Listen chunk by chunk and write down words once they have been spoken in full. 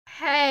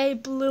Hey,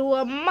 Blue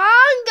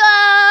Among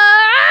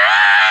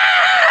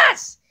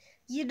Us!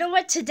 You know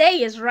what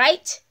today is,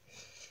 right?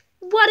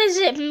 What is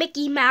it,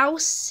 Mickey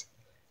Mouse?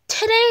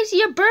 Today's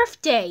your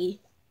birthday.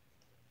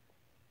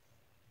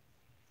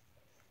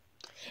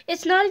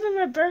 It's not even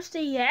my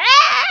birthday yet.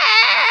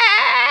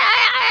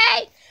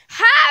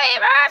 Happy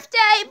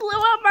birthday,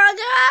 Blue Among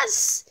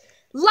Us!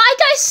 Like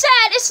I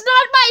said, it's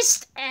not my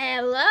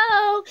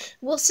hello.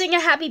 We'll sing a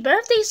happy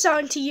birthday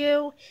song to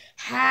you.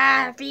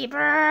 Happy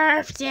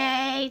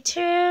birthday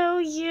to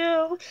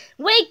you.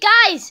 Wait,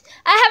 guys,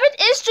 I have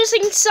an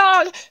interesting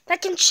song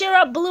that can cheer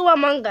up Blue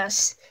Among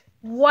Us.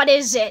 What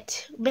is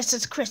it,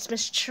 Mrs.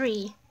 Christmas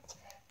Tree?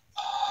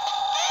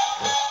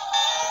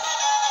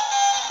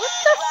 What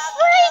the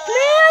freak,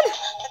 man?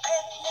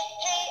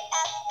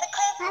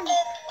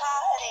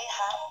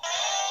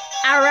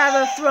 I'd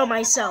rather throw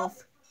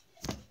myself.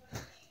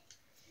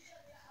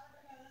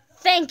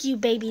 Thank you,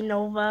 Baby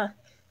Nova.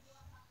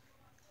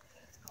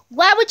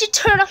 Why would you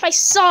turn off my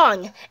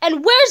song?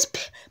 And where's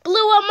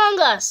Blue Among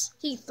Us?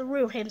 He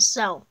threw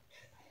himself.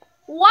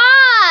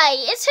 Why?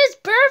 It's his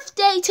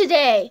birthday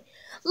today.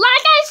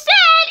 Like I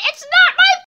said!